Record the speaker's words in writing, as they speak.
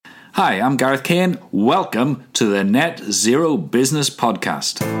Hi, I'm Gareth Kane. Welcome to the Net Zero Business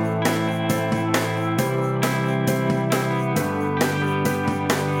Podcast.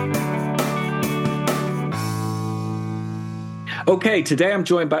 Okay, today I'm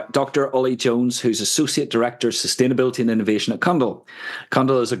joined by Dr. Olli Jones, who's Associate Director, Sustainability and Innovation at Cundall.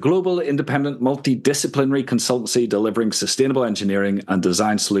 Cundall is a global, independent, multidisciplinary consultancy delivering sustainable engineering and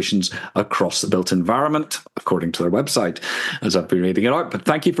design solutions across the built environment, according to their website, as I've been reading it out. But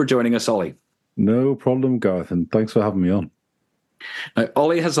thank you for joining us, Olli. No problem, Gareth, and thanks for having me on. Now,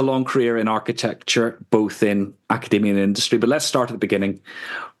 Olli has a long career in architecture, both in academia and industry, but let's start at the beginning.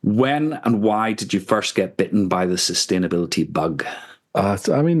 When and why did you first get bitten by the sustainability bug?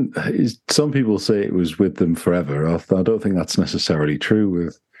 Some people say it was with them forever. I don't think that's necessarily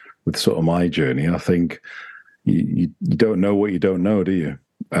true with sort of my journey. I think you don't know what you don't know, do you?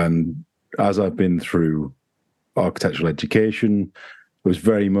 And as I've been through architectural education, I was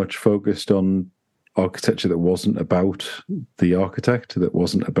very much focused on architecture that wasn't about the architect, that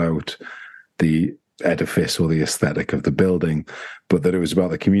wasn't about the edifice or the aesthetic of the building, but that it was about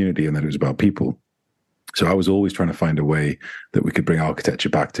the community and that it was about people. So I was always trying to find a way that we could bring architecture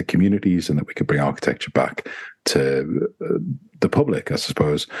back to communities and that we could bring architecture back to the public, I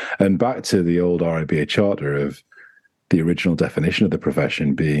suppose, and back to the old RIBA charter of the original definition of the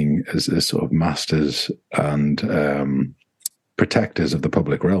profession being as sort of masters and protectors of the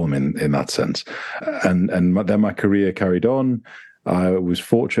public realm in that sense. And then my career carried on. I was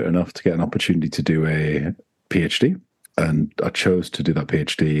fortunate enough to get an opportunity to do a PhD, and I chose to do that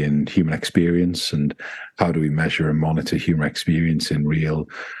PhD in human experience and how do we measure and monitor human experience in real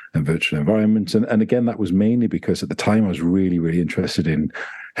and virtual environments. And again, that was mainly because at the time I was really, really interested in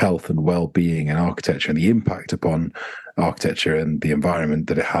health and well-being and architecture and the impact upon architecture and the environment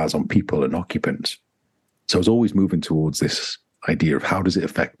that it has on people and occupants. So I was always moving towards this idea of how does it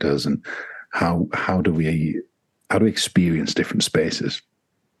affect us and how do we experience different spaces.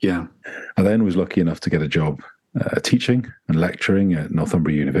 Yeah. I then was lucky enough to get a job teaching and lecturing at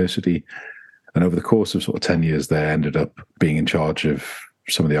Northumbria University. And over the course of sort of 10 years there, ended up being in charge of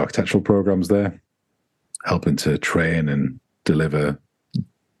some of the architectural programs there, helping to train and deliver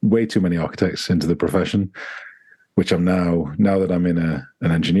way too many architects into the profession, which I'm now that I'm in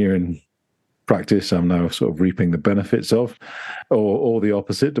an engineering practice, I'm now sort of reaping the benefits of, or the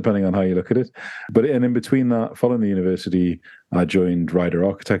opposite, depending on how you look at it. But in between that, following the university, I joined Ryder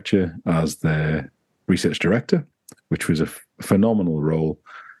Architecture as their research director, which was a phenomenal role.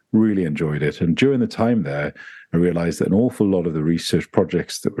 Really enjoyed it. And during the time there, I realized that an awful lot of the research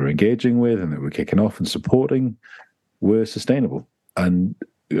projects that we're engaging with and that we're kicking off and supporting were sustainable. And,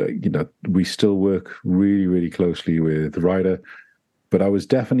 we still work really, really closely with Ryder. But I was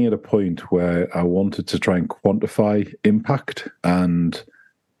definitely at a point where I wanted to try and quantify impact. And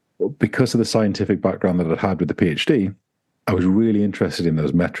because of the scientific background that I'd had with the PhD, I was really interested in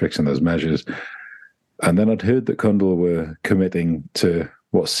those metrics and those measures. And then I'd heard that Cundall were committing to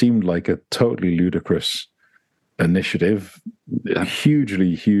what seemed like a totally ludicrous initiative,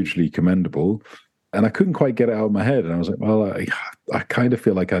 hugely, hugely commendable. And I couldn't quite get it out of my head. And I was like, well, I kind of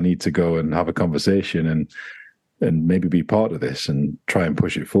feel like I need to go and have a conversation and maybe be part of this and try and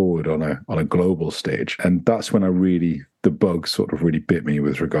push it forward on a global stage. And that's when the bug sort of really bit me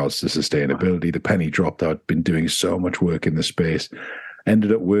with regards to sustainability. The penny dropped. I'd been doing so much work in the space,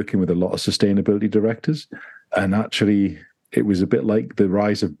 ended up working with a lot of sustainability directors. And actually, it was a bit like the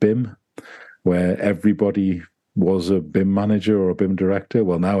rise of BIM, where everybody was a BIM manager or a BIM director.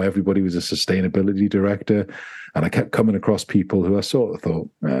 Well, now everybody was a sustainability director. And I kept coming across people who I sort of thought,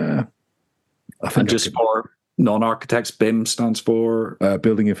 I think for non-architects, BIM stands for?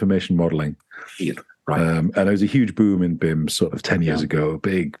 Building Information Modeling. Yeah, right. And there was a huge boom in BIM sort of 10 years ago,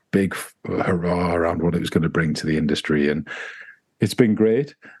 big hurrah around what it was going to bring to the industry. And it's been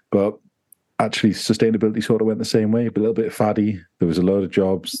great, but actually sustainability sort of went the same way, but a little bit faddy. There was a load of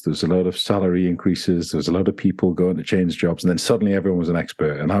jobs, there was a load of salary increases, there was a lot of people going to change jobs, and then suddenly everyone was an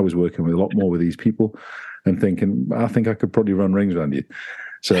expert. And I was working with a lot more with these people and thinking, I think I could probably run rings around you.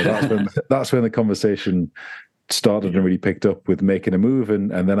 So that's when the conversation started and really picked up with making a move.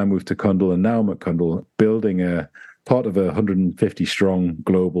 And then I moved to Cundall, and now I'm at Cundall building a part of a 150 strong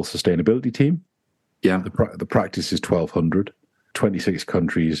global sustainability team. Yeah. The practice is 1,200, 26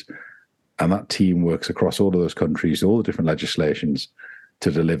 countries. And that team works across all of those countries, all the different legislations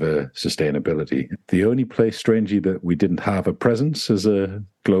to deliver sustainability. The only place, strangely, that we didn't have a presence as a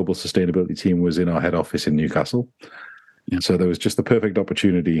global sustainability team was in our head office in Newcastle. Yeah. So there was just the perfect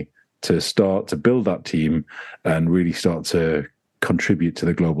opportunity to start to build that team and really start to contribute to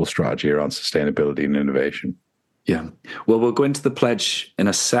the global strategy around sustainability and innovation. Yeah. Well, we'll go into the pledge in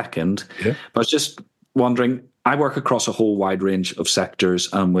a second. Yeah. But I was just wondering, I work across a whole wide range of sectors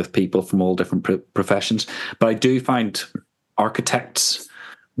and with people from all different professions, but I do find architects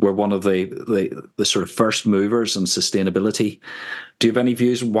were one of the sort of first movers in sustainability. Do you have any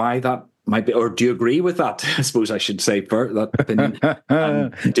views why that might be, or do you agree with that? I suppose I should say for that opinion.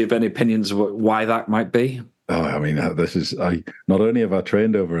 Do you have any opinions of why that might be? Oh, I mean, I not only have I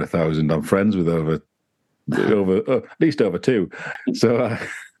trained over 1,000, I'm friends with over at least over 2. So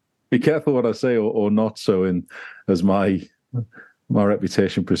be careful what I say or not so, in as my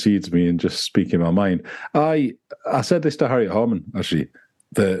reputation precedes me and just speaking my mind. I said this to Harriet Harman, actually,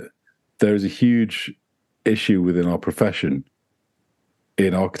 that there is a huge issue within our profession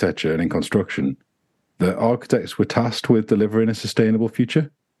in architecture and in construction that architects were tasked with delivering a sustainable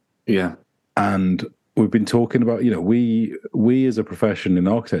future. Yeah. And we've been talking about, we as a profession in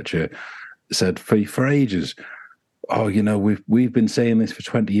architecture said for ages, we've been saying this for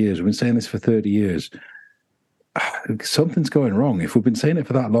 20 years, we've been saying this for 30 years. Something's going wrong. If we've been saying it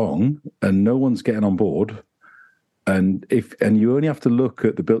for that long and no one's getting on board, and you only have to look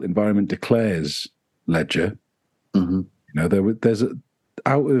at the Built Environment Declares ledger, there's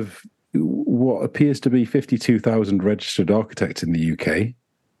out of what appears to be 52,000 registered architects in the UK,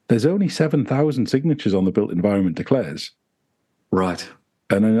 there's only 7,000 signatures on the Built Environment Declares. Right.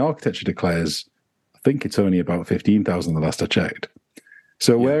 And in Architecture Declares, I think it's only about 15,000 the last I checked.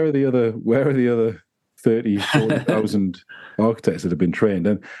 So where are the other 30, 40,000 architects that have been trained?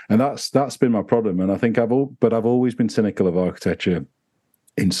 And that's been my problem. And I think I've always been cynical of architecture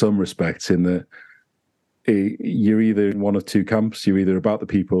in some respects, in that you're either in one of two camps. You're either about the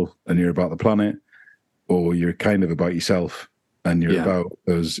people and you're about the planet, or you're kind of about yourself and you're about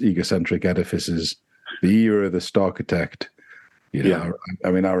those egocentric edifices, the era of the Starchitect. I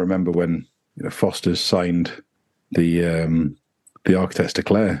mean, I remember when Foster's signed the Architects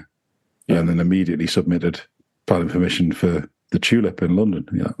Declare, and then immediately submitted planning permission for the Tulip in London.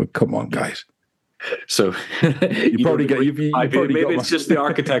 Come on, guys. So maybe it's just the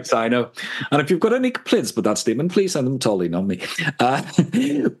architects I know. And if you've got any complaints with that statement, please send them to Olli, not me.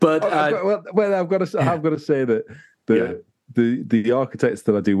 But I've got to say that the architects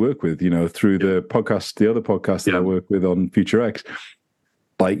that I do work with, through the other podcast that I work with on Future X,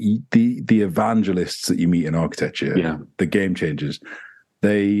 like the evangelists that you meet in architecture, the game changers,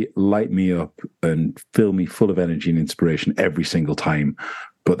 they light me up and fill me full of energy and inspiration every single time.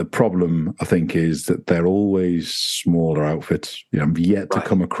 But the problem, I think, is that they're always smaller outfits. I've yet to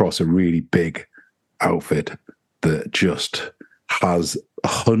come across a really big outfit that just has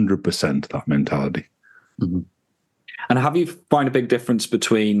 100% that mentality. Mm-hmm. And have you found a big difference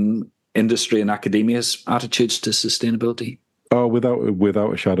between industry and academia's attitudes to sustainability? Oh,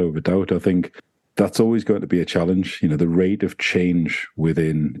 without a shadow of a doubt. I think that's always going to be a challenge. The rate of change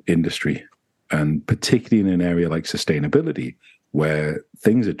within industry, and particularly in an area like sustainability, where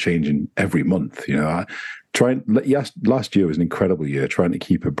things are changing every month. Last year was an incredible year, trying to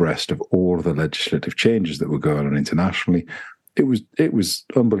keep abreast of all of the legislative changes that were going on internationally. It was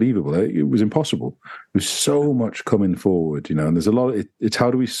unbelievable. It was impossible. There's so much coming forward, and there's a lot. It's how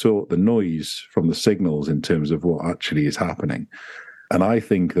do we sort the noise from the signals in terms of what actually is happening? And I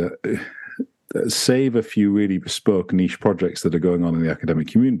think that save a few really bespoke niche projects that are going on in the academic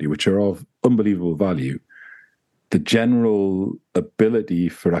community, which are of unbelievable value, the general ability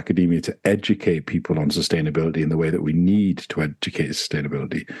for academia to educate people on sustainability in the way that we need to educate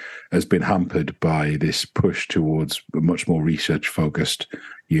sustainability has been hampered by this push towards a much more research-focused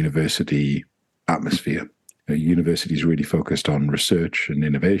university atmosphere. University is really focused on research and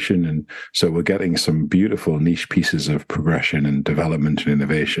innovation, and so we're getting some beautiful niche pieces of progression and development and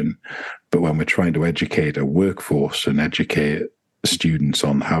innovation. But when we're trying to educate a workforce and educate students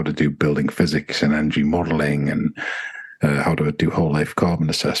on how to do building physics and energy modeling and how to do whole life carbon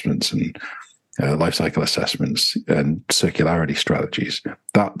assessments and life cycle assessments and circularity strategies,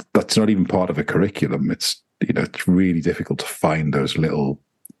 that's not even part of a curriculum. It's really difficult to find those little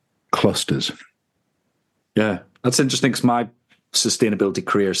clusters. Yeah, that's interesting, because my sustainability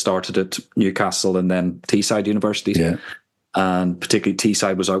career started at Newcastle and then Teesside universities. Yeah. And particularly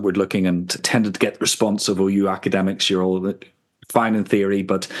Teesside was outward looking and tended to get the response of, you academics, you're all fine in theory,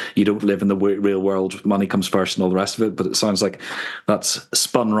 but you don't live in the real world. Money comes first and all the rest of it. But it sounds like that's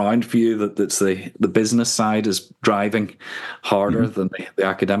spun round for you, that's the business side is driving harder than the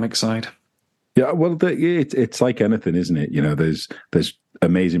academic side. Yeah, well, it's like anything, isn't it? There's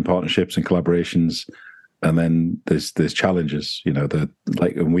amazing partnerships and collaborations, and then there's challenges.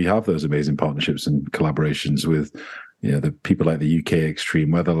 And we have those amazing partnerships and collaborations with the people like the UK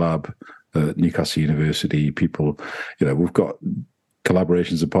Extreme Weather Lab, Newcastle University, people, we've got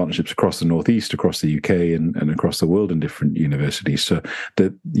collaborations and partnerships across the Northeast, across the UK, and across the world in different universities. So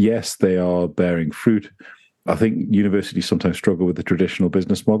yes, they are bearing fruit. I think universities sometimes struggle with the traditional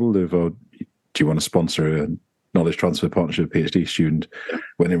business model of, do you want to sponsor a knowledge transfer partnership PhD student?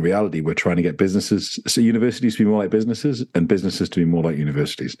 When in reality, we're trying to get universities to be more like businesses and businesses to be more like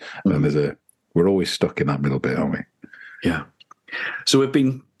universities. Mm-hmm. And we're always stuck in that middle bit, aren't we? Yeah. So we've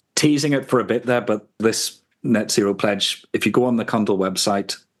been teasing it for a bit there, but this net zero pledge, if you go on the Cundall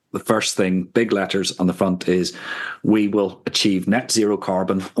website, the first thing, big letters on the front, is we will achieve net zero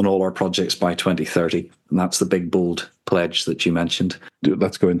carbon on all our projects by 2030. And that's the big, bold pledge that you mentioned.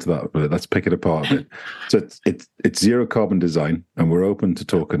 Let's go into that. Let's pick it apart a bit. So it's zero carbon design, and we're open to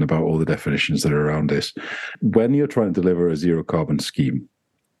talking about all the definitions that are around this. When you're trying to deliver a zero carbon scheme,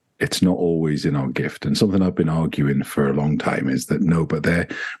 it's not always in our gift. And something I've been arguing for a long time is that no, but they're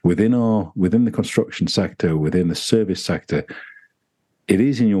within the construction sector, within the service sector, it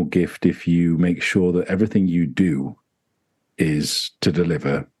is in your gift if you make sure that everything you do is to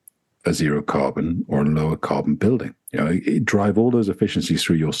deliver a zero carbon or a lower carbon building. Drive all those efficiencies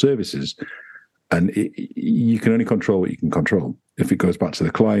through your services, and you can only control what you can control. If it goes back to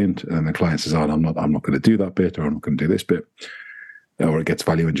the client and the client says, "Oh, I'm not going to do that bit, or I'm not going to do this bit," or it gets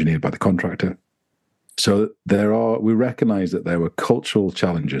value engineered by the contractor. So we recognize that there were cultural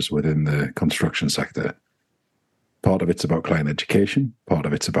challenges within the construction sector. Part of it's about client education. Part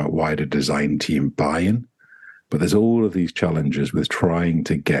of it's about wider design team buy-in. But there's all of these challenges with trying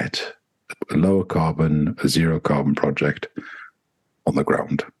to get a lower carbon, a zero carbon project on the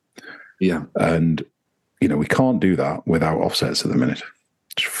ground. Yeah. And, we can't do that without offsets at the minute.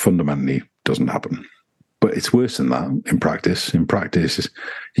 It fundamentally doesn't happen. But it's worse than that in practice. In practice,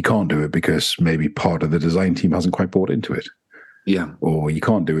 you can't do it because maybe part of the design team hasn't quite bought into it. Yeah. Or you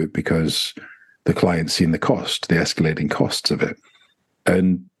can't do it because the client's seen the escalating costs of it.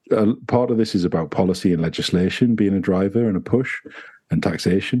 And part of this is about policy and legislation being a driver and a push, and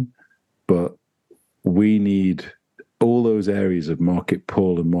taxation. But we need all those areas of market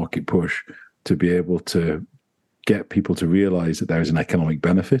pull and market push to be able to get people to realize that there is an economic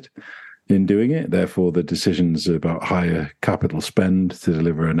benefit in doing it. Therefore, the decisions about higher capital spend to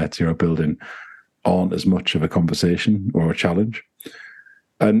deliver a net zero building aren't as much of a conversation or a challenge.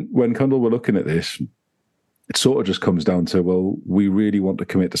 And when Cundall were looking at this, it sort of just comes down to, well, we really want to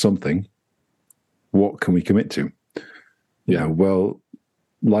commit to something. What can we commit to? Well,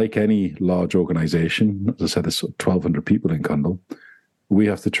 like any large organization, as I said, there's 1,200 people in Cundall, we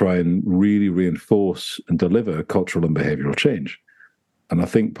have to try and really reinforce and deliver cultural and behavioral change. And I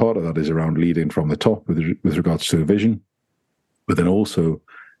think part of that is around leading from the top with regards to a vision, but then also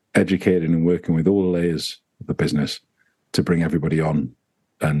educating and working with all the layers of the business to bring everybody on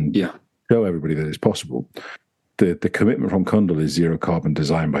and show everybody that it's possible. The commitment from Cundall is zero carbon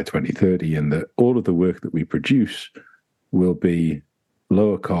design by 2030, and that all of the work that we produce will be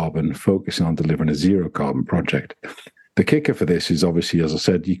lower carbon, focusing on delivering a zero carbon project. The kicker for this is obviously, as I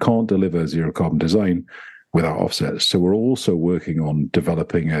said, you can't deliver zero carbon design without offsets. So we're also working on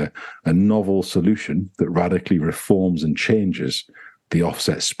developing a novel solution that radically reforms and changes the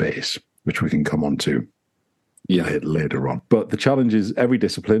offset space, which we can come on to later on. But the challenge is every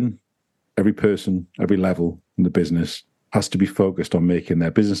discipline, every person, every level in the business has to be focused on making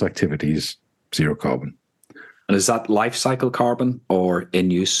their business activities zero carbon. And is that life cycle carbon or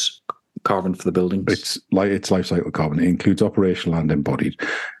in-use carbon for the buildings? It's life cycle carbon. It includes operational and embodied.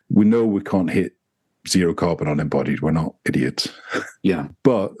 We know we can't hit zero carbon on embodied. We're not idiots. Yeah.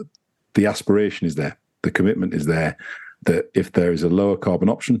 But the aspiration is there. The commitment is there that if there is a lower carbon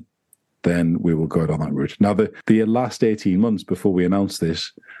option, then we will go down that route. Now, the last 18 months before we announced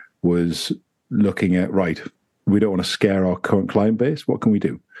this was looking at, right, we don't want to scare our current client base. What can we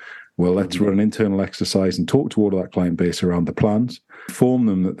do? Well, let's run an internal exercise and talk to all of that client base around the plans, inform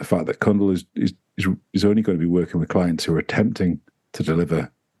them that the fact that Cundall is only going to be working with clients who are attempting to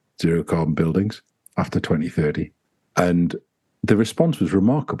deliver zero carbon buildings after 2030. And the response was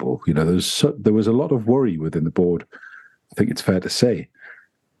remarkable. There was a lot of worry within the board, I think it's fair to say,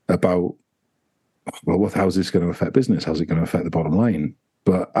 about, well, how's this going to affect business? How's it going to affect the bottom line?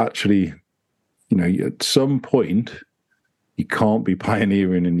 But actually, at some point, you can't be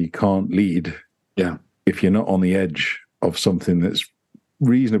pioneering and you can't lead if you're not on the edge of something that's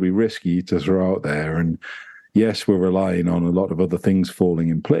reasonably risky to throw out there. And yes, we're relying on a lot of other things falling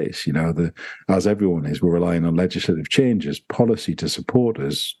in place. As everyone is, we're relying on legislative changes, policy to support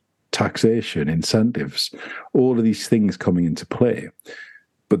us, taxation, incentives, all of these things coming into play.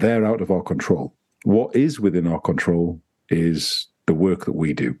 But they're out of our control. What is within our control is the work that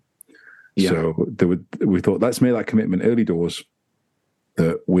we do. Yeah. So we thought, let's make that commitment early doors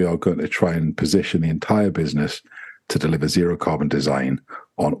that we are going to try and position the entire business to deliver zero carbon design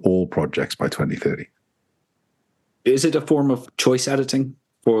on all projects by 2030. Is it a form of choice editing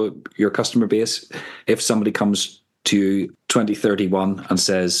for your customer base? If somebody comes to you 2031 and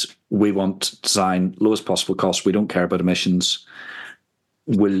says, we want to design lowest possible cost, we don't care about emissions,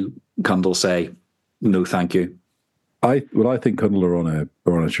 will Cundall say, no, thank you? I think Cundall are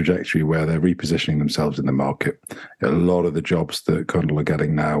on a trajectory where they're repositioning themselves in the market. A lot of the jobs that Cundall are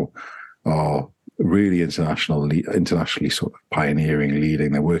getting now are really internationally sort of pioneering,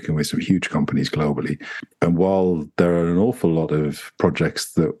 leading. They're working with some huge companies globally. And while there are an awful lot of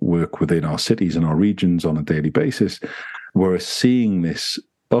projects that work within our cities and our regions on a daily basis, we're seeing this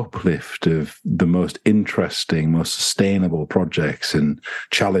uplift of the most interesting, most sustainable projects and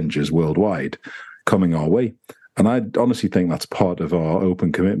challenges worldwide coming our way. And I honestly think that's part of our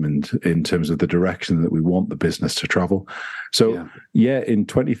open commitment in terms of the direction that we want the business to travel. So, in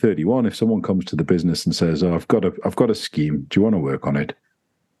 2031, if someone comes to the business and says, "Oh, I've got a scheme. Do you want to work on it?"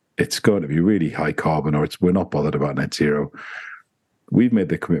 It's going to be really high carbon, or we're not bothered about net zero. We've made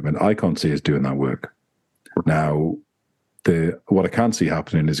the commitment. I can't see us doing that work. Now, what I can see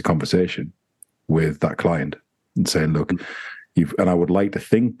happening is a conversation with that client and saying, "Look, and I would like to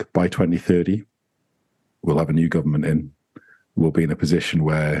think by 2030." We'll have a new government in. We'll be in a position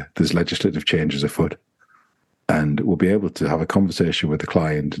where there's legislative changes afoot, and we'll be able to have a conversation with the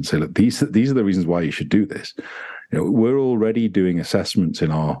client and say, "Look, these are the reasons why you should do this." We're already doing assessments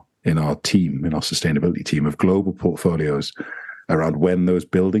in our team, in our sustainability team, of global portfolios around when those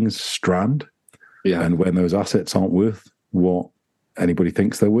buildings strand, and when those assets aren't worth what anybody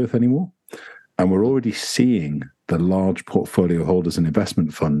thinks they're worth anymore. And we're already seeing the large portfolio holders and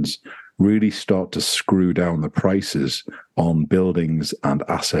investment funds really start to screw down the prices on buildings and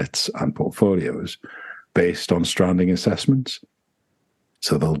assets and portfolios based on stranding assessments.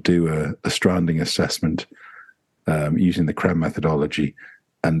 So they'll do a stranding assessment using the CREM methodology,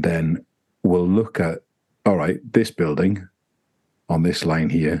 and then we'll look at, all right, this building on this line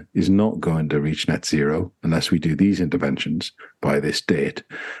here is not going to reach net zero unless we do these interventions by this date.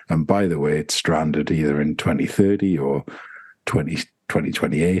 And by the way, it's stranded either in 2030 or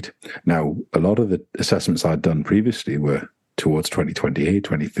 2028. Now, a lot of the assessments I'd done previously were towards 2028,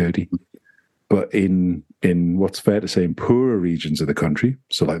 2030. But in what's fair to say, in poorer regions of the country,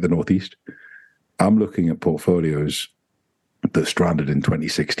 so like the Northeast, I'm looking at portfolios that stranded in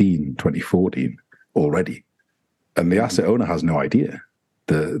 2016, 2014 already. And the asset owner has no idea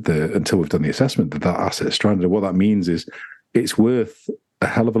until we've done the assessment that asset is stranded. What that means is it's worth a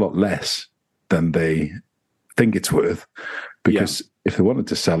hell of a lot less than they think it's worth, because if they wanted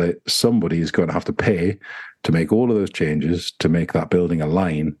to sell it, somebody is going to have to pay to make all of those changes to make that building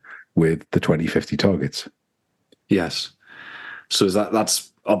align with the 2050 targets. Yes. So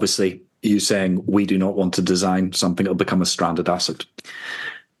that's obviously you saying we do not want to design something that'll become a stranded asset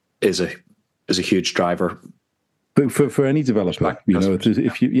is a huge driver. But for any developer,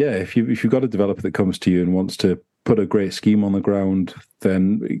 if you've got a developer that comes to you and wants to put a great scheme on the ground,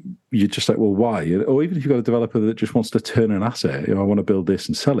 then you're just like, well, why? Or even if you've got a developer that just wants to turn an asset, I want to build this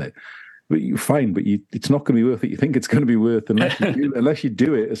and sell it. But fine, but it's not going to be worth what you think it's going to be worth unless you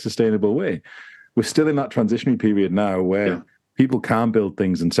do it a sustainable way. We're still in that transitionary period now where people can build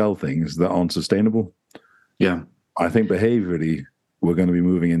things and sell things that aren't sustainable. Yeah, I think behaviorally, we're going to be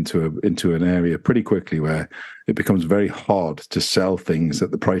moving into an area pretty quickly where it becomes very hard to sell things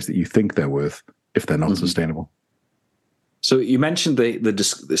at the price that you think they're worth if they're not sustainable. So you mentioned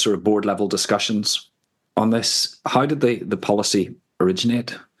the sort of board level discussions on this. How did the policy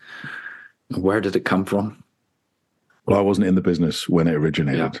originate? Where did it come from? Well, I wasn't in the business when it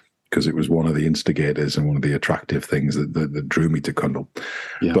originated because it was one of the instigators and one of the attractive things that drew me to Cundall.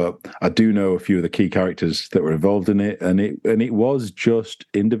 Yeah. But I do know a few of the key characters that were involved in it, and it was just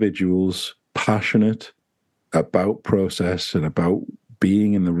individuals passionate about process and about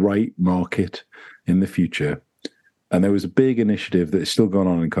being in the right market in the future. And there was a big initiative that is still going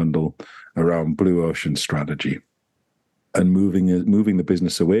on in Cundall around blue ocean strategy and moving the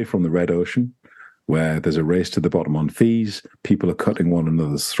business away from the red ocean, where there's a race to the bottom on fees, people are cutting one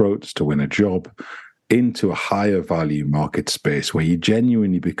another's throats to win a job, into a higher value market space where you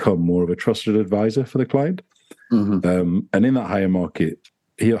genuinely become more of a trusted advisor for the client. Mm-hmm. And in that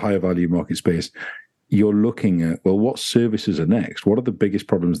higher value market space, you're looking at, well, what services are next? What are the biggest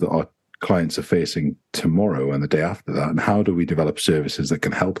problems that our clients are facing tomorrow and the day after that? And how do we develop services that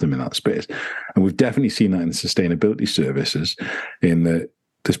can help them in that space? And we've definitely seen that in sustainability services, in that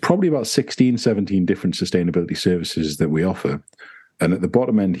there's probably about 16, 17 different sustainability services that we offer. And at the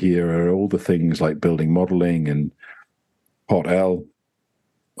bottom end here are all the things like building modeling and Part L,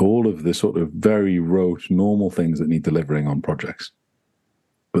 all of the sort of very rote, normal things that need delivering on projects.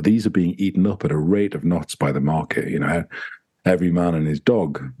 But these are being eaten up at a rate of knots by the market. You know, every man and his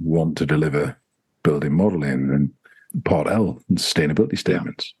dog want to deliver building modeling and Part L and sustainability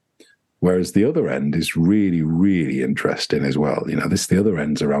statements. Whereas the other end is really, really interesting as well. You know, the other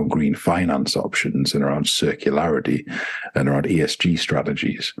end's around green finance options and around circularity and around ESG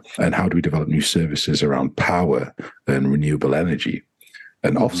strategies. And how do we develop new services around power and renewable energy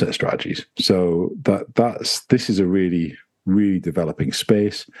and offset strategies? So this is a really, really developing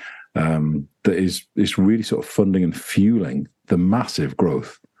space that is really sort of funding and fueling the massive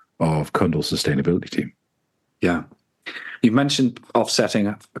growth of Cundall's sustainability team. Yeah. You've mentioned offsetting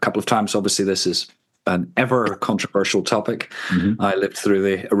a couple of times. Obviously, this is an ever controversial topic. Mm-hmm. I lived through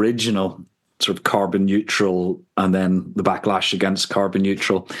the original sort of carbon neutral and then the backlash against carbon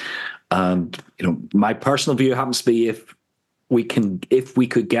neutral. And, you know, my personal view happens to be if we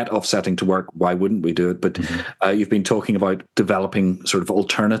could get offsetting to work, why wouldn't we do it? But you've been talking about developing sort of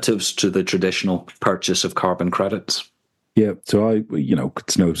alternatives to the traditional purchase of carbon credits. Yeah. So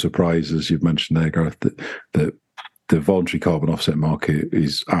it's no surprise, as you've mentioned there, Gareth, that the voluntary carbon offset market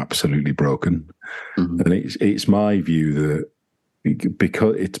is absolutely broken. Mm-hmm. And it's my view that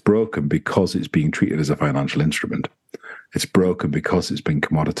because it's broken because it's being treated as a financial instrument. It's broken because it's been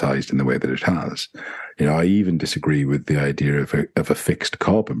commoditized in the way that it has. You know, I even disagree with the idea of a fixed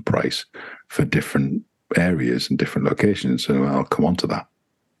carbon price for different areas and different locations. So I'll come on to that.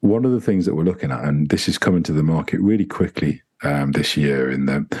 One of the things that we're looking at, and this is coming to the market really quickly this year,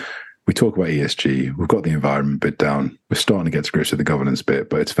 we talk about ESG, we've got the environment bit down, we're starting to get to grips with the governance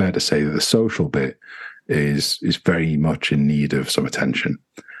bit, but it's fair to say that the social bit is very much in need of some attention.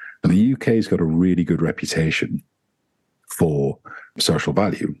 And the UK's got a really good reputation for social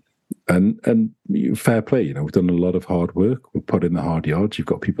value. And fair play, you know, we've done a lot of hard work, we've put in the hard yards. You've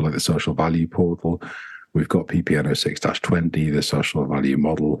got people like the Social Value Portal, we've got PPNO 6-20, the social value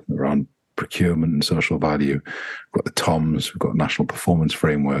model around procurement and social value. We've got the TOMS, we've got National Performance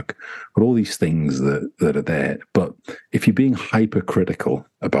Framework, but all these things that are there. But if you're being hypercritical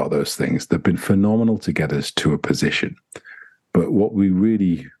about those things, they've been phenomenal to get us to a position. But what we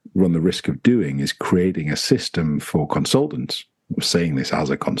really run the risk of doing is creating a system for consultants. I'm saying this as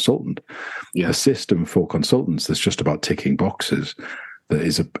a consultant. Yeah. A system for consultants that's just about ticking boxes, that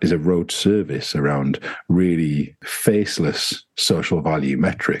is a road service around really faceless social value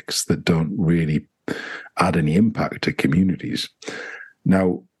metrics that don't really add any impact to communities.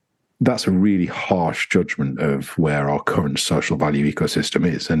 Now, that's a really harsh judgment of where our current social value ecosystem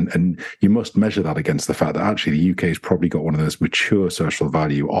is. And you must measure that against the fact that actually the UK has probably got one of those mature social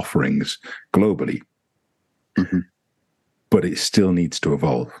value offerings globally. Mm-hmm. But it still needs to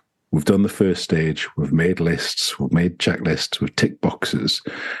evolve. We've done the first stage, we've made lists, we've made checklists, we've ticked boxes,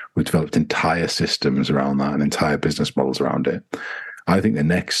 we've developed entire systems around that and entire business models around it. I think the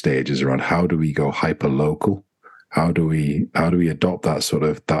next stage is around how do we go hyper-local? How do we adopt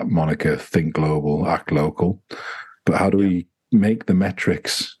that moniker, think global, act local? But how do we make the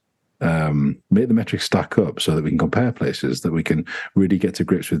metrics stack up so that we can compare places, that we can really get to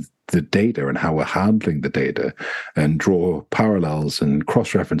grips with the data and how we're handling the data and draw parallels and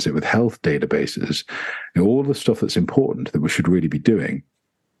cross-reference it with health databases. You know, all the stuff that's important that we should really be doing.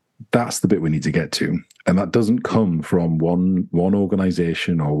 That's the bit we need to get to. And that doesn't come from one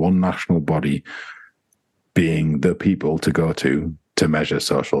organization or one national body being the people to go to measure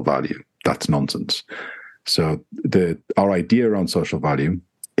social value. That's nonsense. So our idea around social value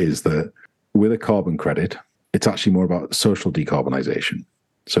is that with a carbon credit, it's actually more about social decarbonisation.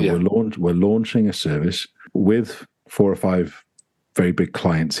 So we're launching a service with 4 or 5 very big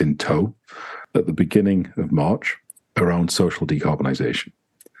clients in tow at the beginning of March around social decarbonisation.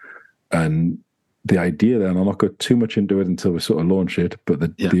 And the idea then, I'll not go too much into it until we sort of launch it, but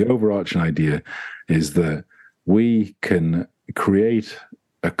the overarching idea is that we can create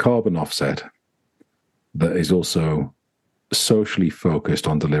a carbon offset that is also socially focused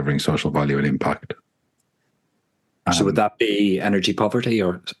on delivering social value and impact. So would that be energy poverty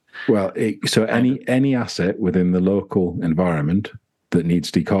or? Well, any asset within the local environment that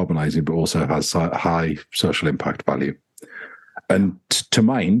needs decarbonising but also has high social impact value. And to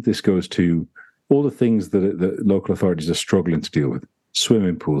mine, this goes to all the things that local authorities are struggling to deal with.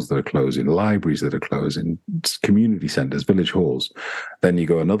 Swimming pools that are closing, libraries that are closing, community centres, village halls. Then you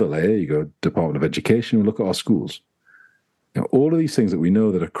go another layer, you go Department of Education and look at our schools. You know, all of these things that we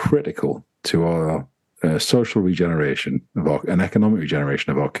know that are critical to our social regeneration and economic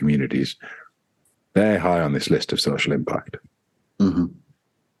regeneration of our communities, they're high on this list of social impact. Mm-hmm.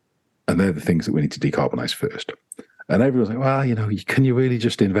 And they're the things that we need to decarbonize first. And everyone's like, well, can you really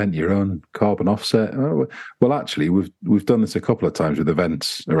just invent your own carbon offset? Well, actually, we've done this a couple of times with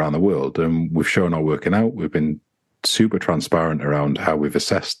events around the world, and we've shown our working out. We've been super transparent around how we've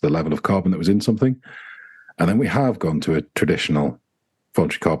assessed the level of carbon that was in something. And then we have gone to a traditional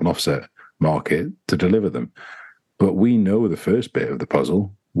voluntary carbon offset market to deliver them. But we know the first bit of the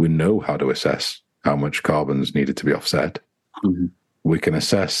puzzle. We know how to assess how much carbon's needed to be offset. Mm-hmm. We can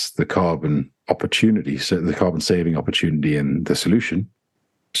assess the carbon opportunity, so the carbon saving opportunity in the solution.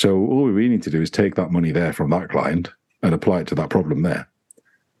 So all we really need to do is take that money there from that client and apply it to that problem there.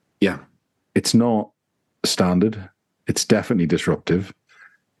 Yeah. It's not standard. It's definitely disruptive.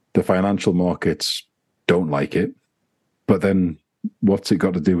 The financial markets don't like it. But then what's it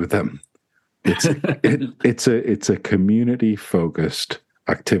got to do with them? It's a community focused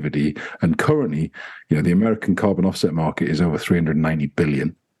activity, and currently, the American carbon offset market is over 390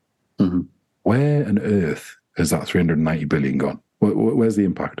 billion. Mm-hmm. Where on earth has that 390 billion gone? Where's the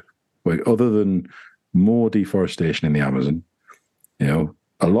impact? Other than more deforestation in the Amazon,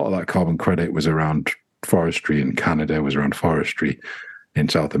 a lot of that carbon credit was around forestry in Canada, was around forestry in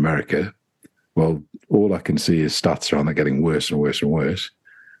South America. Well, all I can see is stats around that getting worse and worse and worse.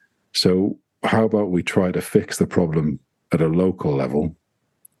 So how about we try to fix the problem at a local level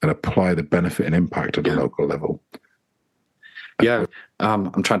and apply the benefit and impact at a local level? Yeah.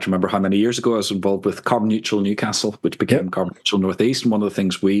 I'm trying to remember how many years ago I was involved with Carbon Neutral Newcastle, which became Carbon Neutral Northeast. And one of the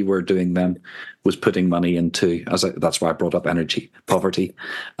things we were doing then was putting money into, that's why I brought up energy poverty,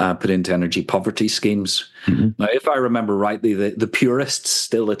 put into energy poverty schemes. Mm-hmm. Now, if I remember rightly, the purists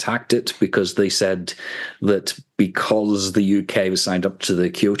still attacked it because they said that because the UK was signed up to the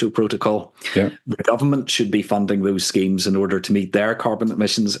Kyoto Protocol, the government should be funding those schemes in order to meet their carbon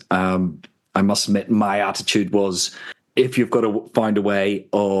emissions. I must admit, my attitude was, if you've got to find a way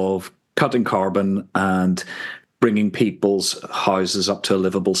of cutting carbon and bringing people's houses up to a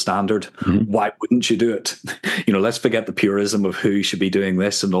livable standard, why wouldn't you do it? Let's forget the purism of who should be doing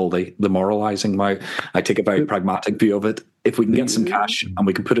this and all the moralizing. I take a very pragmatic view of it. If we can get some cash and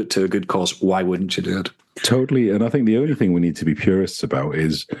we can put it to a good cause, why wouldn't you do it? Totally. And I think the only thing we need to be purists about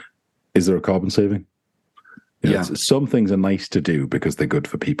is there a carbon saving? Some things are nice to do because they're good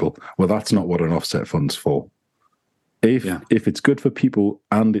for people. Well, that's not what an offset fund's for. If it's good for people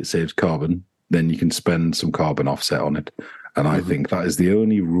and it saves carbon, then you can spend some carbon offset on it. And I think that is the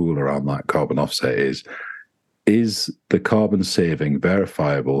only rule around that carbon offset is the carbon saving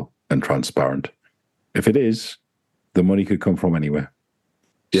verifiable and transparent? If it is, the money could come from anywhere.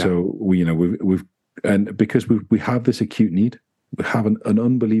 Yeah. So we've because we have this acute need, we have an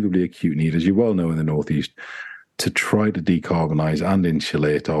unbelievably acute need, as you well know, in the Northeast, to try to decarbonize and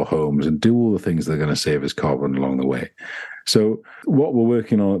insulate our homes and do all the things that are going to save us carbon along the way. So what we're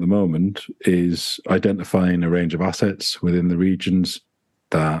working on at the moment is identifying a range of assets within the regions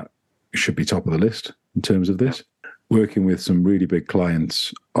that should be top of the list in terms of this. Working with some really big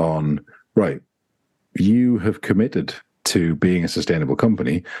clients on, right, you have committed to being a sustainable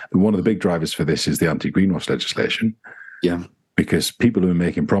company. And one of the big drivers for this is the anti-greenwash legislation. Yeah. Because people who are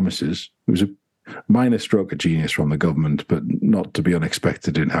making promises, it was a minor stroke of genius from the government, but not to be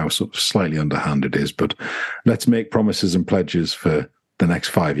unexpected in how sort of slightly underhand it is. But let's make promises and pledges for the next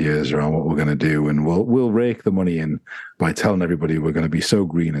 5 years around what we're going to do, and we'll rake the money in by telling everybody we're going to be so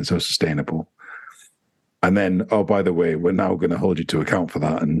green and so sustainable. And then, oh, by the way, we're now going to hold you to account for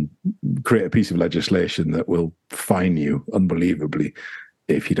that and create a piece of legislation that will fine you unbelievably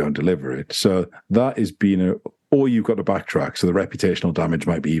if you don't deliver it. So that is or you've got to backtrack. So the reputational damage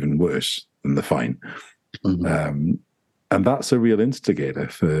might be even worse than the fine. Mm-hmm. And that's a real instigator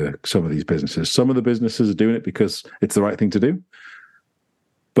for some of these businesses. Some of the businesses are doing it because it's the right thing to do.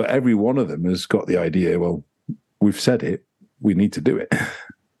 But every one of them has got the idea, well, we've said it, we need to do it.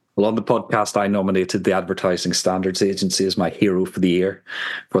 Well, on the podcast, I nominated the Advertising Standards Agency as my hero for the year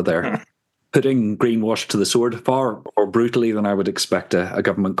for their putting greenwash to the sword far more brutally than I would expect a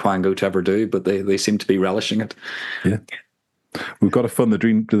government quango to ever do, but they seem to be relishing it. Yeah. We've got to fund the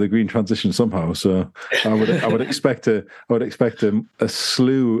green transition somehow. So I would expect a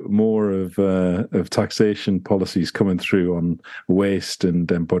slew more of taxation policies coming through on waste and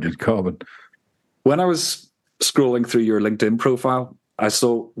embodied carbon. When I was scrolling through your LinkedIn profile, I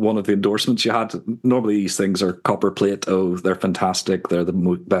saw one of the endorsements you had. Normally these things are copper plate. Oh, they're fantastic. They're the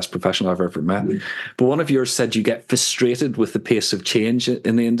best professional I've ever met. But one of yours said you get frustrated with the pace of change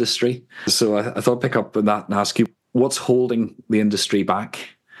in the industry. So I thought I'd pick up on that and ask you, what's holding the industry back?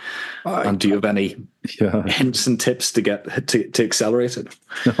 And do you have any hints and tips to get to accelerate it?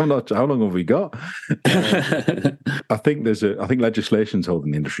 I'm not. How long have we got? I think legislation's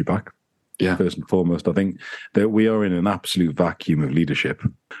holding the industry back. Yeah. First and foremost, I think that we are in an absolute vacuum of leadership.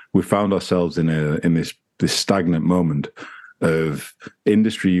 We found ourselves in this stagnant moment of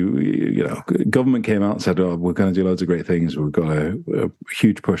industry. Government came out and said, "Oh, we're going to do loads of great things. We've got a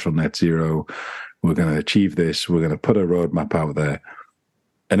huge push on net zero. We're going to achieve this. We're going to put a roadmap out there."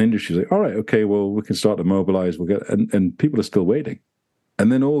 And industry's like, "All right, okay, well, we can start to mobilize. And people are still waiting."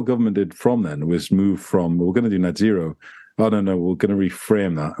 And then all government did from then was move from, "We're going to do net zero. Oh, no, we're going to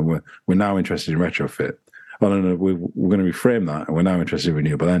reframe that, and we're now interested in retrofit. Oh, no, we're going to reframe that, and we're now interested in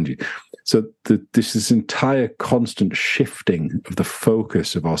renewable energy." So this entire constant shifting of the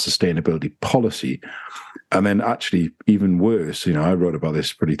focus of our sustainability policy, and then actually even worse, I wrote about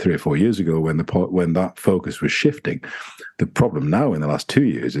this probably 3 or 4 years ago when that focus was shifting. The problem now in the last 2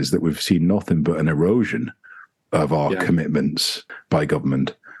 years is that we've seen nothing but an erosion of our commitments by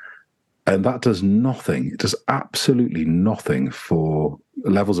government. And that does nothing. It does absolutely nothing for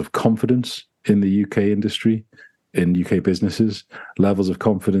levels of confidence in the UK industry, in UK businesses, levels of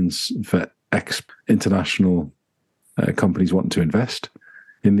confidence for international companies wanting to invest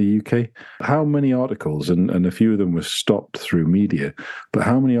in the UK. How many articles, and a few of them were stopped through media, but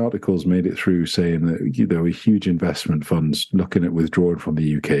how many articles made it through saying that there were huge investment funds looking at withdrawing from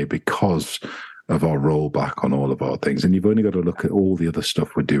the UK because of our rollback on all of our things? And you've only got to look at all the other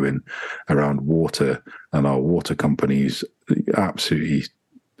stuff we're doing around water and our water companies absolutely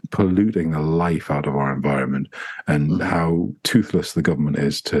polluting the life out of our environment, and how toothless the government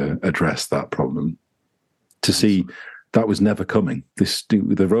is to address that problem. To see that was never coming. The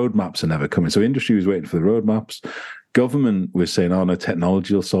roadmaps are never coming. So industry was waiting for the roadmaps. Government was saying, "Oh no,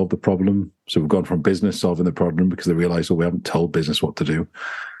 technology will solve the problem." So we've gone from business solving the problem because they realised, well, we haven't told business what to do,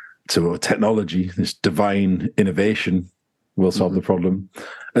 to technology, this divine innovation will solve the problem.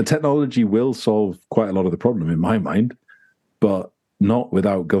 And technology will solve quite a lot of the problem in my mind, but not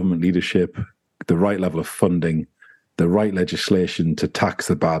without government leadership, the right level of funding, the right legislation to tax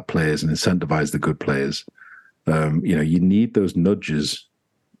the bad players and incentivize the good players. You need those nudges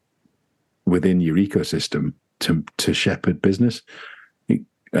within your ecosystem to shepherd business.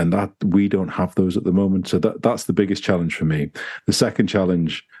 And that we don't have those at the moment. So that's the biggest challenge for me. The second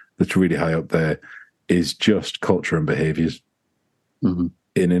challenge that's really high up there is just culture and behaviors. In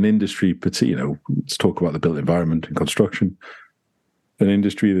an industry, let's talk about the built environment and construction, an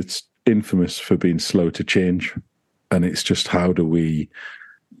industry that's infamous for being slow to change. And it's just how do we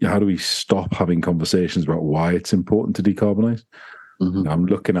stop having conversations about why it's important to decarbonize? I'm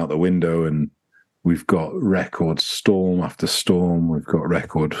looking out the window and we've got record storm after storm. We've got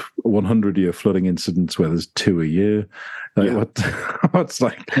record 100-year flooding incidents where there's 2 a year. What's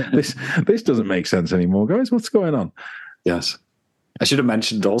like this doesn't make sense anymore, guys. What's going on? Yes. I should have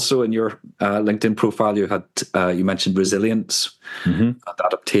mentioned also in your LinkedIn profile, you mentioned resilience and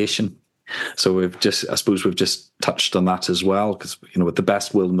adaptation. So we've just touched on that as well, because with the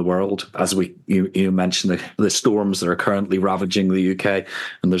best will in the world, as you mentioned the storms that are currently ravaging the UK,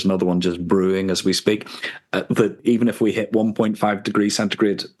 and there's another one just brewing as we speak. That even if we hit 1.5 degrees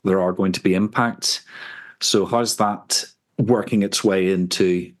centigrade, there are going to be impacts. So how's that working its way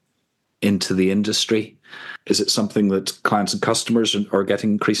into the industry? Is it something that clients and customers are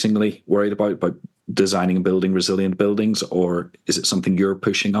getting increasingly worried about designing and building resilient buildings, or is it something you're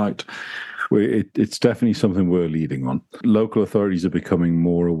pushing out? Well, it's definitely something we're leading on. Local authorities are becoming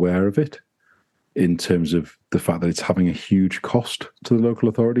more aware of it in terms of the fact that it's having a huge cost to the local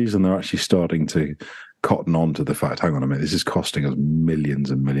authorities, and they're actually starting to cotton on to the fact, hang on a minute, this is costing us millions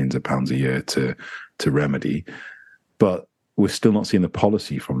and millions of pounds a year to remedy. But we're still not seeing the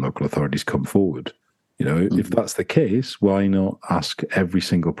policy from local authorities come forward. If that's the case, why not ask every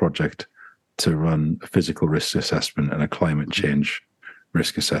single project to run a physical risk assessment and a climate change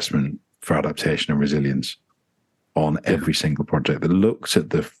risk assessment for adaptation and resilience on every single project that looks at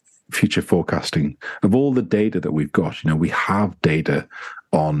the future forecasting of all the data that we've got? We have data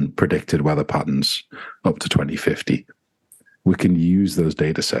on predicted weather patterns up to 2050. We can use those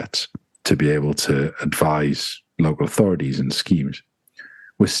data sets to be able to advise local authorities and schemes.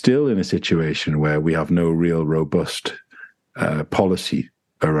 We're still in a situation where we have no real robust policy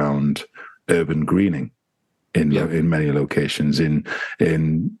around urban greening in many locations, in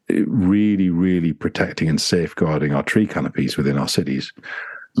really, really protecting and safeguarding our tree canopies within our cities.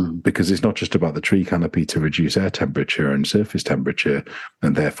 Because it's not just about the tree canopy to reduce air temperature and surface temperature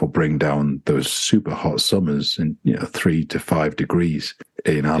and therefore bring down those super hot summers in 3 to 5 degrees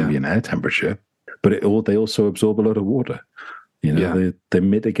in ambient air temperature, but they also absorb a lot of water. They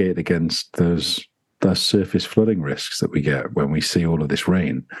mitigate against those surface flooding risks that we get when we see all of this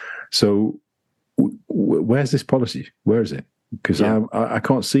rain. So where's this policy? Where is it? Because I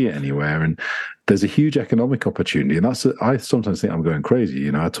can't see it anywhere. And there's a huge economic opportunity. And I sometimes think I'm going crazy.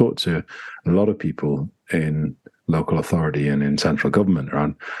 I talk to a lot of people in local authority and in central government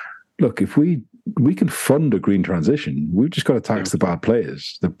around, look, if we can fund a green transition, we've just got to tax the bad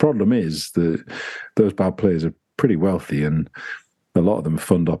players. The problem is that those bad players are pretty wealthy, and a lot of them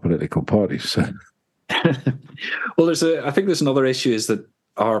fund our political parties. So. Well, I think there's another issue is that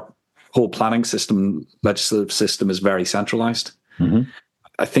our whole planning system, legislative system, is very centralized. Mm-hmm.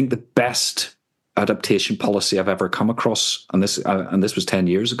 I think the best adaptation policy I've ever come across, and this was 10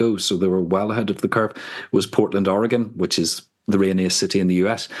 years ago, so they were well ahead of the curve, was Portland, Oregon, which is the rainiest city in the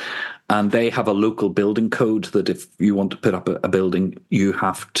US. And they have a local building code that if you want to put up a building, you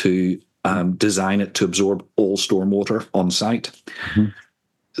have to design it to absorb all stormwater on site. Mm-hmm.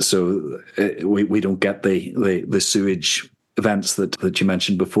 So we don't get the sewage events that you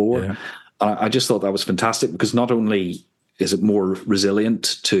mentioned before. Yeah. I just thought that was fantastic, because not only is it more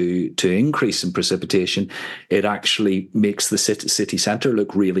resilient to increase in precipitation, it actually makes the city centre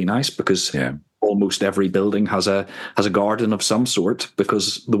look really nice, because almost every building has a garden of some sort,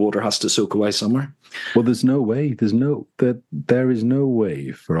 because the water has to soak away somewhere. Well, there is no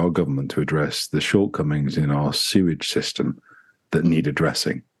way for our government to address the shortcomings in our sewage system that need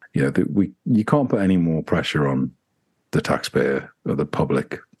addressing. You can't put any more pressure on the taxpayer or the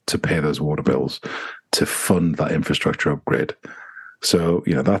public to pay those water bills to fund that infrastructure upgrade. So,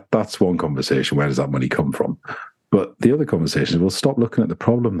 that's one conversation. Where does that money come from? But the other conversation is, we'll stop looking at the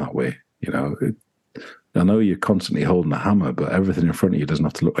problem that way. I know you're constantly holding a hammer, but everything in front of you doesn't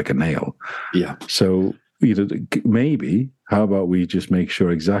have to look like a nail. Yeah. So maybe, how about we just make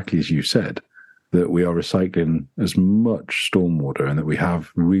sure, exactly as you said, that we are recycling as much stormwater and that we have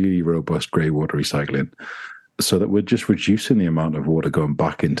really robust grey water recycling, so that we're just reducing the amount of water going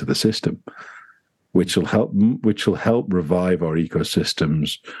back into the system, which will help revive our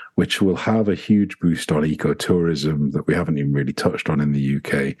ecosystems, which will have a huge boost on ecotourism that we haven't even really touched on in the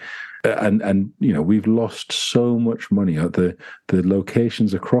UK. And we've lost so much money at the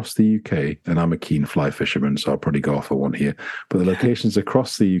locations across the UK, and I'm a keen fly fisherman, so I'll probably go off on one here, but the locations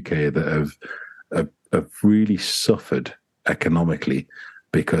across the UK that have really suffered economically,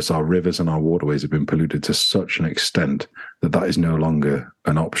 because our rivers and our waterways have been polluted to such an extent that is no longer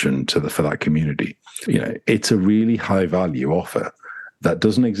an option for that community. It's a really high value offer that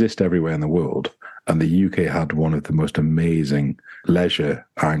doesn't exist everywhere in the world. And the UK had one of the most amazing leisure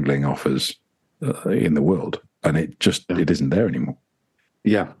angling offers in the world. And it isn't there anymore.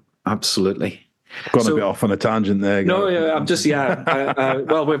 Yeah, absolutely. Gone a bit off on a tangent there. No, yeah, I'm just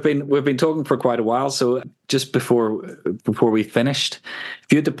well, we've been talking for quite a while. So just before we finished,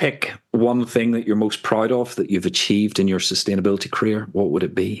 if you had to pick one thing that you're most proud of that you've achieved in your sustainability career, what would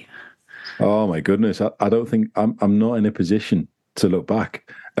it be? Oh my goodness, I don't think I'm not in a position to look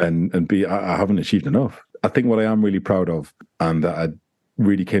back and be. I haven't achieved enough. I think what I am really proud of, and that I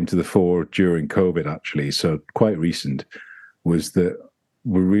really came to the fore during COVID, actually, so quite recent, was that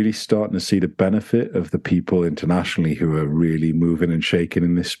we're really starting to see the benefit of the people internationally who are really moving and shaking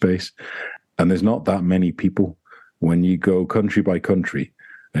in this space. And there's not that many people. When you go country by country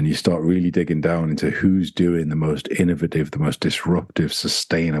and you start really digging down into who's doing the most innovative, the most disruptive,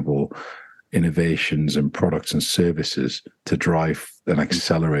 sustainable innovations and products and services to drive and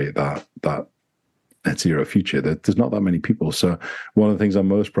accelerate that net zero future, there's not that many people. So one of the things I'm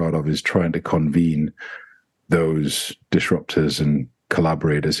most proud of is trying to convene those disruptors and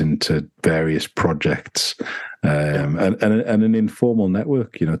collaborators into various projects, and an informal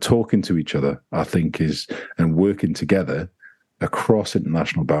network, talking to each other, I think and working together across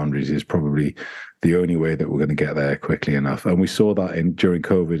international boundaries is probably the only way that we're going to get there quickly enough. And we saw that during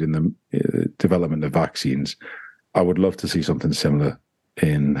COVID in the development of vaccines. I would love to see something similar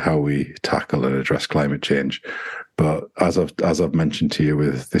in how we tackle and address climate change. But as I've mentioned to you,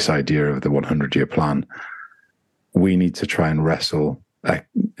 with this idea of the 100-year plan, we need to try and wrestle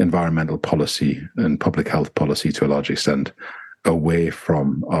environmental policy and public health policy to a large extent away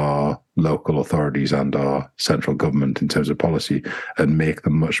from our local authorities and our central government in terms of policy, and make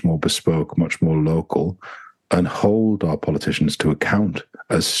them much more bespoke, much more local, and hold our politicians to account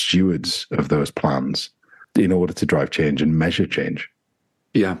as stewards of those plans in order to drive change and measure change.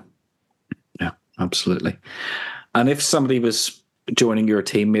 Yeah, absolutely. And if somebody was joining your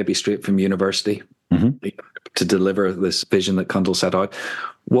team, maybe straight from university, to deliver this vision that Cundall set out,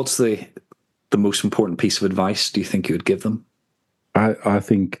 what's the most important piece of advice do you think you would give them? I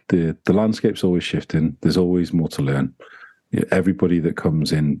think the landscape's always shifting. There's always more to learn. Everybody that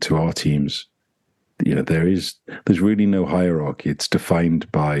comes into our teams, there's really no hierarchy. It's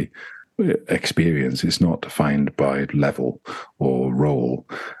defined by experience. It's not defined by level or role.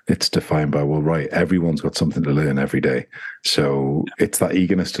 It's defined by, well, right, everyone's got something to learn every day. So it's that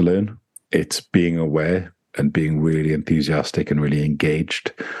eagerness to learn. It's being aware and being really enthusiastic and really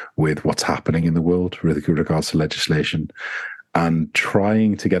engaged with what's happening in the world with regards to legislation, and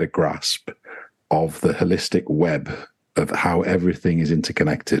trying to get a grasp of the holistic web of how everything is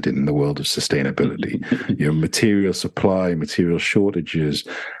interconnected in the world of sustainability. Material supply, material shortages,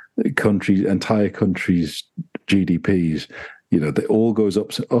 entire countries' GDPs, that all goes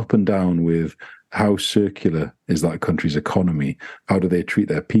up and down with how circular is that country's economy? How do they treat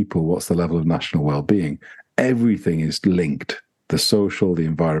their people? What's the level of national well-being? Everything is linked. The social, the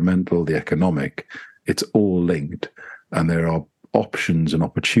environmental, the economic, it's all linked. And there are options and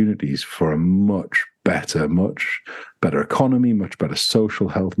opportunities for a much better economy, much better social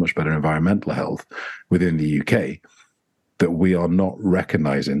health, much better environmental health within the UK that we are not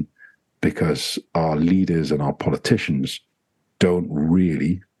recognizing because our leaders and our politicians don't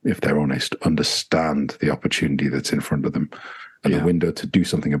really, if they're honest, understand the opportunity that's in front of them. And the window to do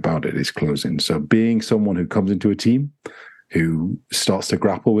something about it is closing. So being someone who comes into a team who starts to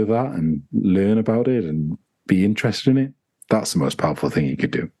grapple with that and learn about it and be interested in it, that's the most powerful thing you could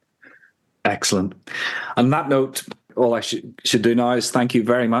do. Excellent. On that note, all I should do now is thank you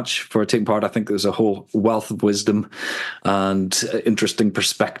very much for taking part. I think there's a whole wealth of wisdom and interesting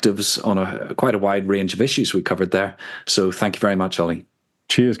perspectives on quite a wide range of issues we covered there. So thank you very much, Olli.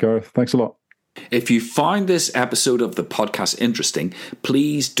 Cheers, Gareth. Thanks a lot. If you found this episode of the podcast interesting,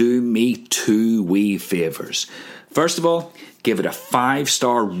 please do me 2 wee favours. First of all, give it a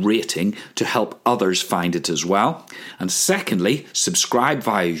 5-star rating to help others find it as well. And secondly, subscribe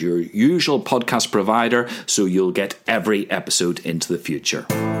via your usual podcast provider so you'll get every episode into the future.